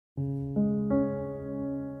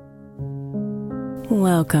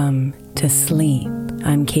Welcome to Sleep.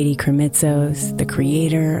 I'm Katie Kremitzos, the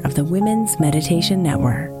creator of the Women's Meditation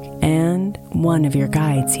Network and one of your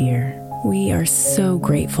guides here. We are so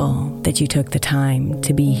grateful that you took the time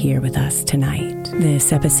to be here with us tonight.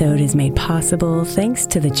 This episode is made possible thanks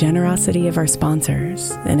to the generosity of our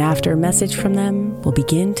sponsors, and after a message from them, we'll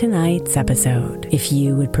begin tonight's episode. If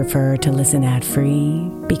you would prefer to listen ad-free,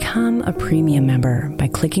 become a premium member by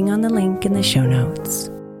clicking on the link in the show notes.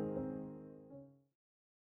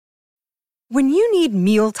 When you need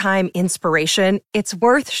mealtime inspiration, it's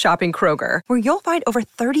worth shopping Kroger, where you'll find over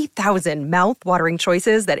 30,000 mouth-watering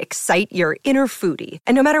choices that excite your inner foodie.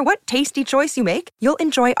 And no matter what tasty choice you make, you'll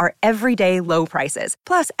enjoy our everyday low prices,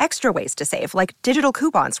 plus extra ways to save, like digital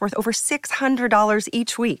coupons worth over $600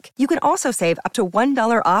 each week. You can also save up to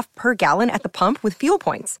 $1 off per gallon at the pump with fuel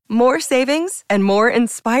points. More savings and more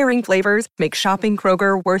inspiring flavors make shopping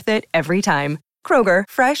Kroger worth it every time. Kroger,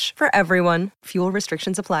 fresh for everyone. Fuel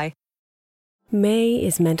restrictions apply. May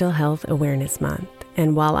is Mental Health Awareness Month,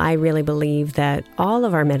 and while I really believe that all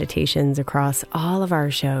of our meditations across all of our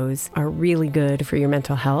shows are really good for your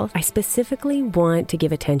mental health, I specifically want to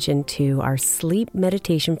give attention to our Sleep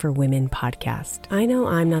Meditation for Women podcast. I know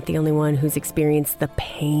I'm not the only one who's experienced the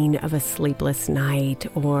pain of a sleepless night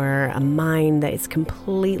or a mind that is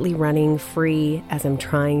completely running free as I'm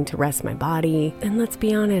trying to rest my body. And let's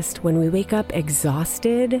be honest, when we wake up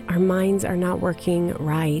exhausted, our minds are not working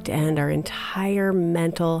right and our entire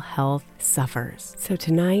mental health suffers. So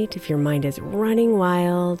tonight, if your mind is running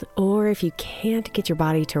wild or if you can't get your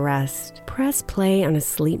body to rest, press play on a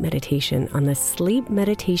sleep meditation on the Sleep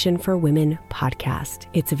Meditation for Women podcast.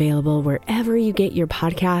 It's available wherever you get your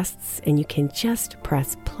podcasts, and you can just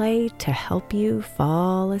press play to help you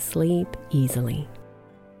fall asleep easily.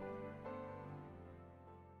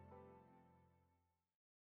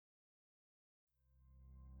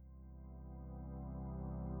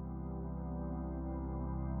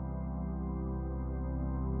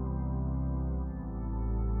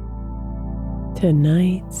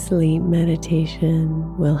 Tonight's sleep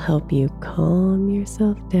meditation will help you calm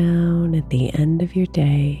yourself down at the end of your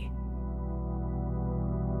day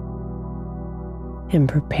and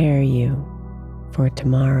prepare you for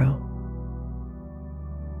tomorrow.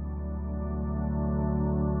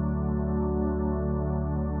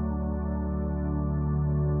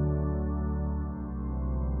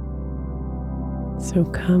 So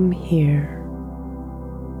come here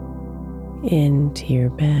into your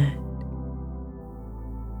bed.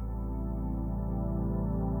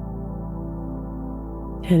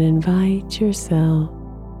 And invite yourself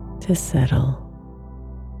to settle.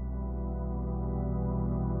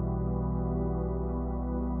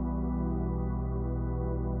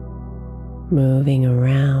 Moving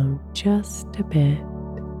around just a bit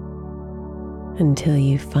until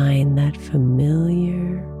you find that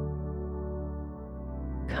familiar,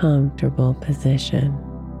 comfortable position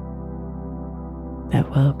that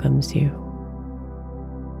welcomes you.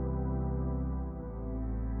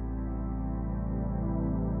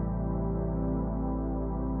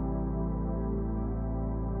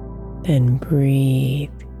 Then breathe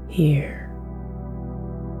here,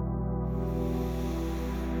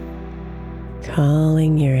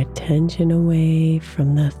 calling your attention away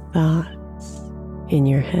from the thoughts in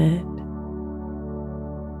your head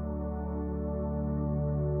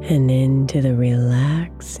and into the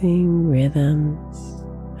relaxing rhythms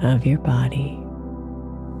of your body.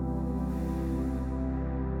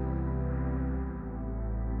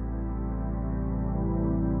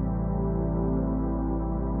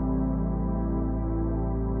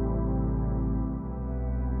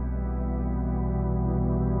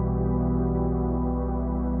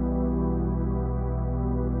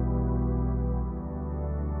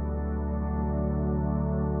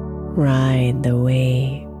 Ride the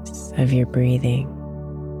waves of your breathing.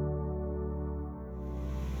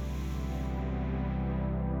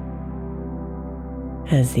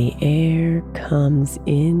 As the air comes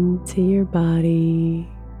into your body,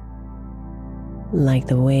 like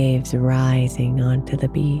the waves rising onto the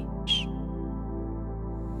beach.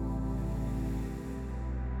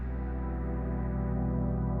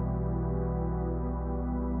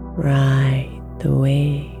 Ride the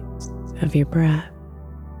waves of your breath.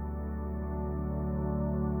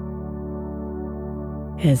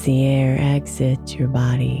 As the air exits your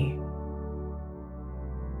body,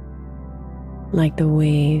 like the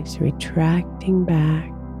waves retracting back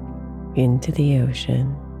into the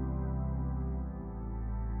ocean.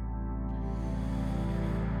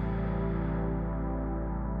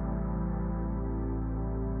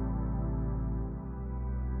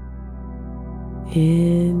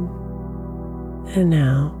 In and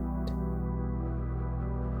out.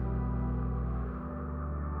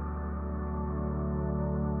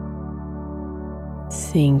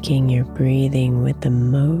 syncing your breathing with the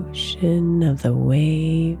motion of the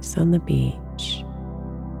waves on the beach.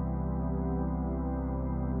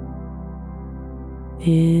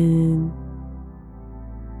 In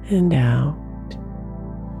and out.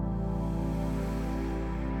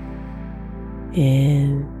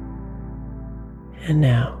 In and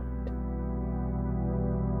out.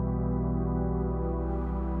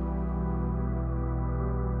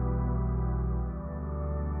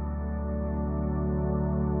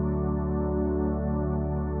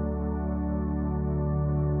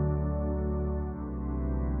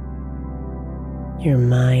 Your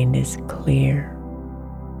mind is clear.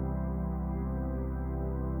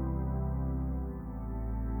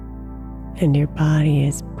 And your body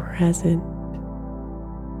is present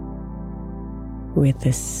with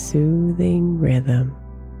a soothing rhythm.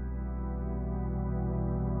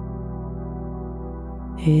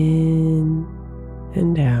 In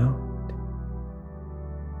and out.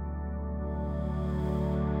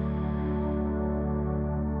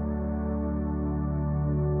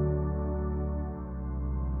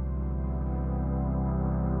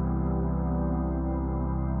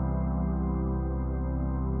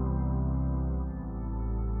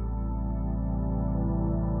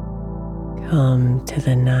 Come to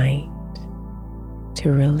the night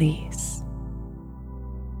to release,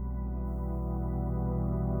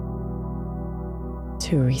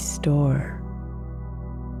 to restore,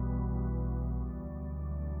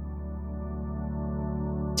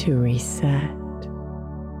 to reset.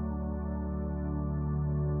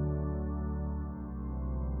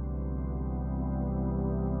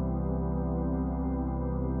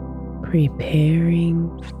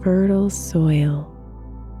 Preparing fertile soil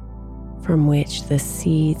from which the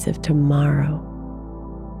seeds of tomorrow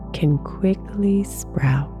can quickly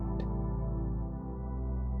sprout.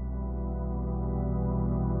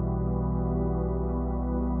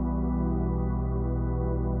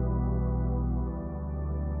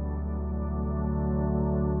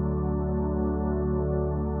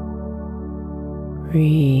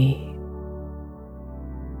 Breathe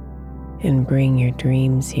and bring your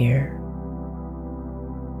dreams here.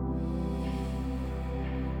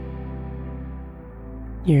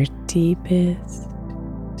 Your deepest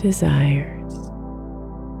desires.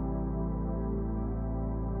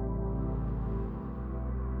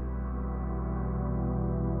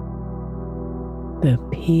 The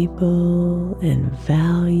people and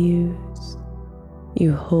values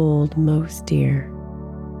you hold most dear.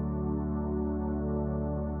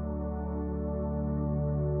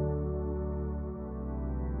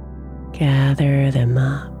 Gather them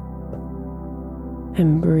up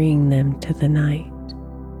and bring them to the night.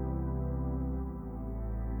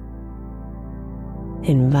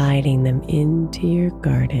 Inviting them into your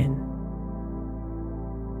garden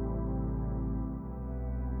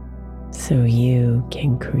so you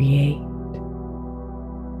can create.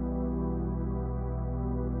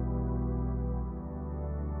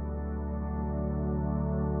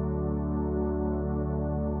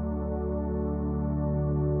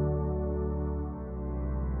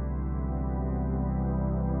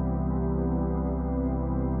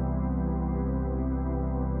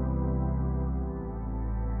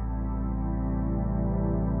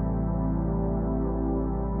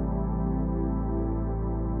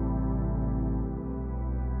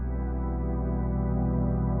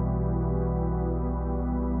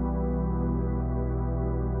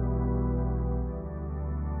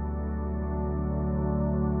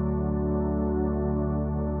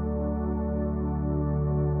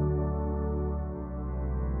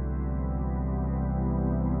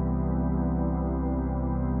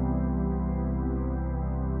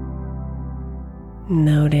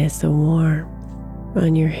 Notice the warmth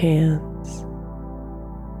on your hands,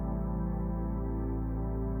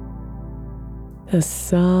 a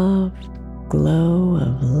soft glow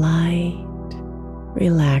of light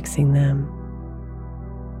relaxing them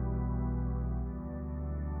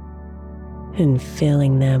and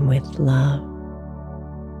filling them with love.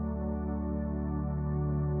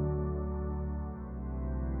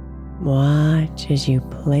 Watch as you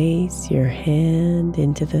place your hand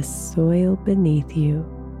into the soil beneath you.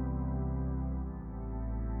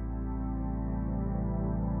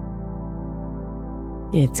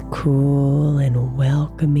 It's cool and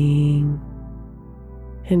welcoming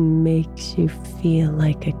and makes you feel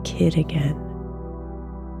like a kid again.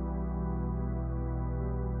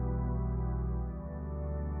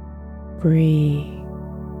 Breathe.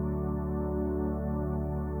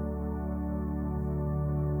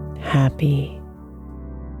 Happy.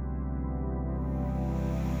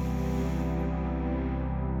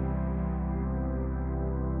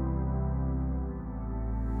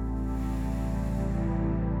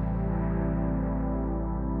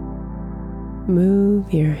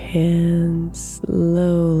 Move your hands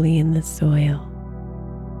slowly in the soil.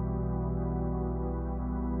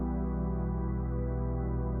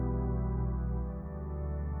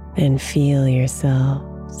 And feel yourself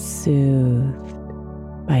soothed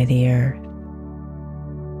by the earth.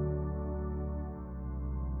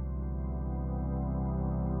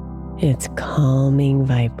 Its calming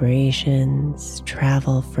vibrations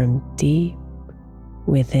travel from deep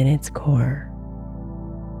within its core,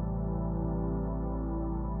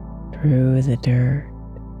 through the dirt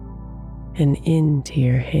and into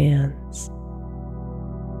your hands.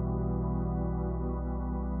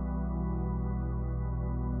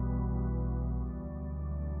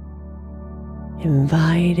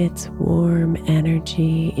 Invite its warm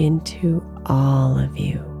energy into all of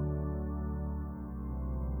you.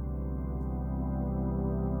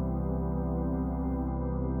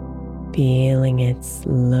 Feeling it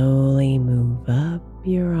slowly move up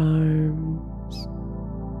your arms,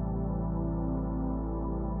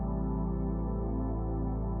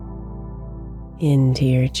 into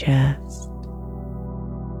your chest,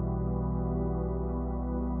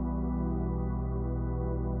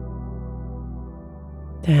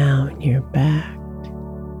 down your back,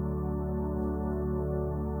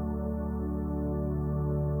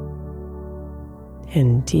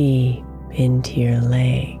 and deep into your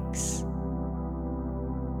legs.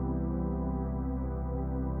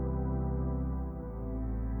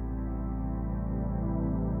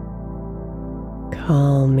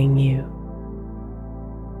 Calming you.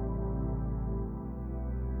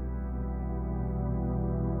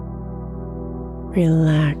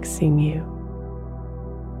 Relaxing you.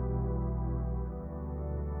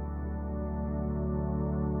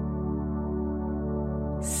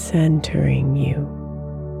 Centering you.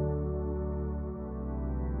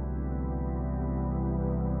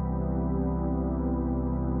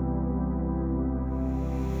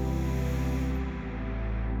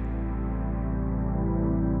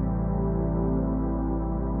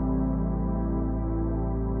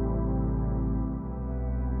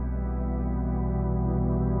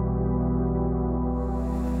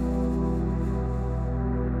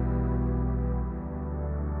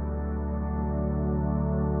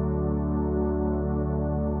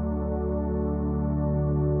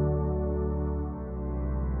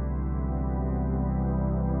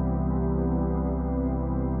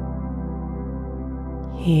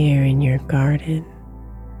 Here in your garden,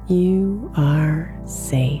 you are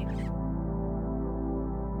safe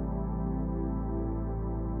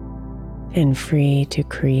and free to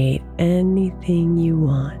create anything you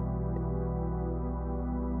want.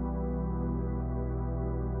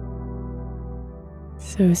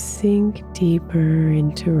 So sink deeper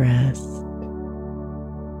into rest,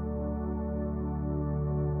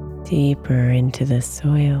 deeper into the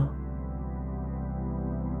soil.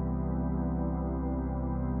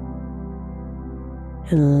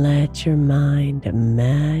 And let your mind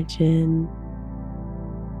imagine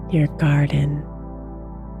your garden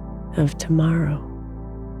of tomorrow.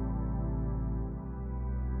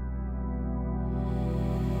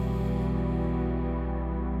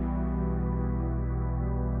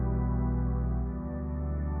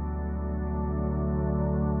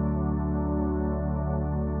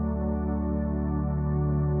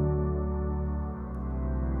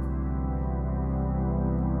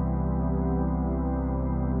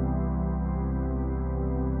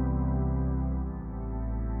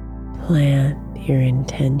 Plant your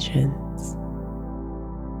intentions.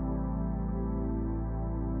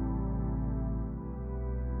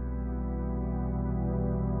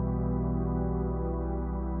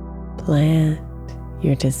 Plant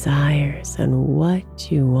your desires on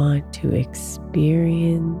what you want to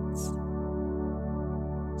experience,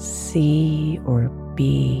 see, or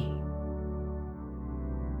be.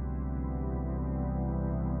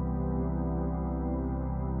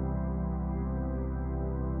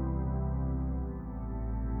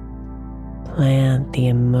 Plant the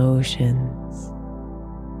emotions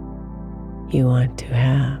you want to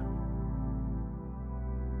have.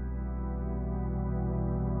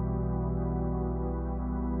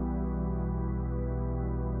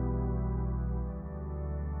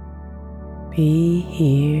 Be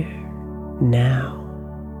here now.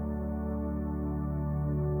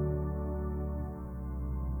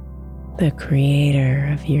 The creator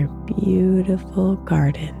of your beautiful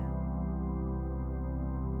garden.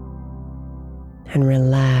 And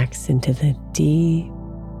relax into the deep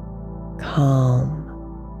calm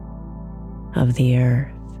of the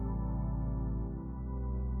earth.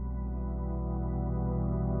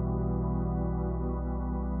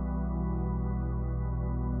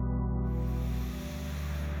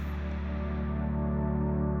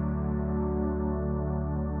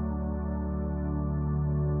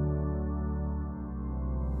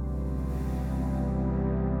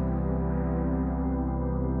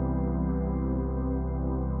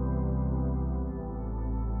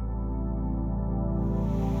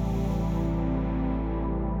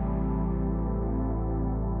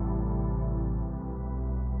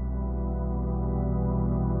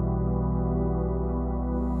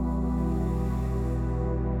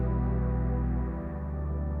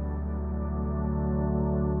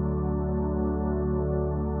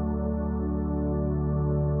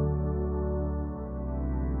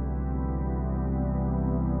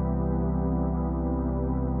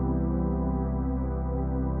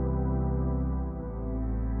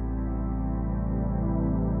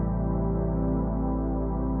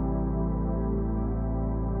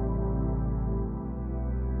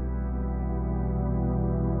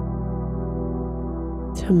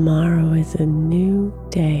 Tomorrow is a new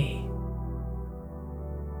day.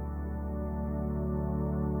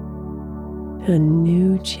 A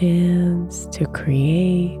new chance to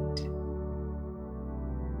create,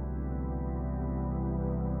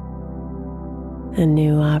 a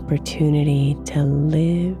new opportunity to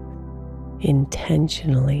live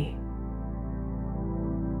intentionally.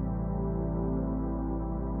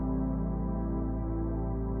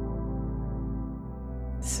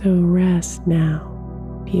 So rest now,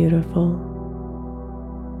 beautiful.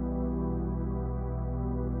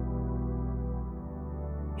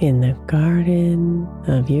 In the garden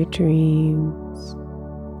of your dreams,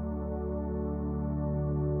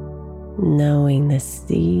 knowing the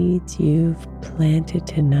seeds you've planted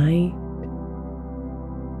tonight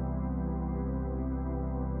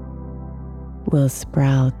will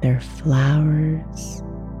sprout their flowers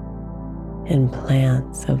and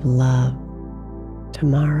plants of love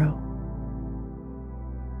tomorrow.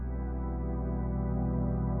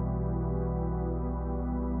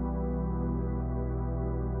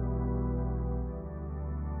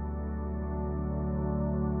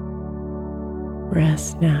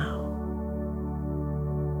 Rest now.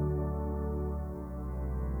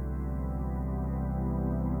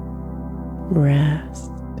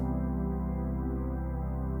 Rest.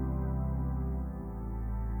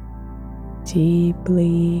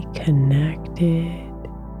 Deeply connected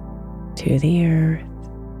to the earth.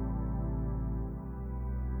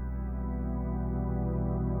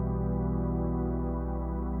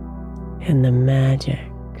 And the magic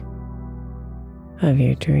of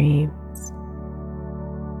your dreams.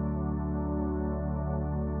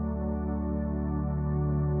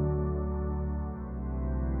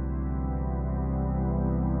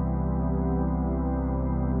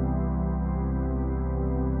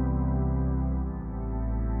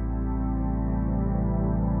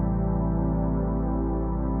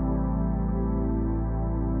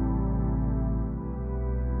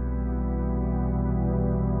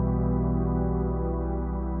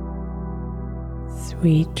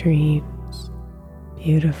 Sweet dreams,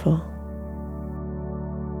 beautiful.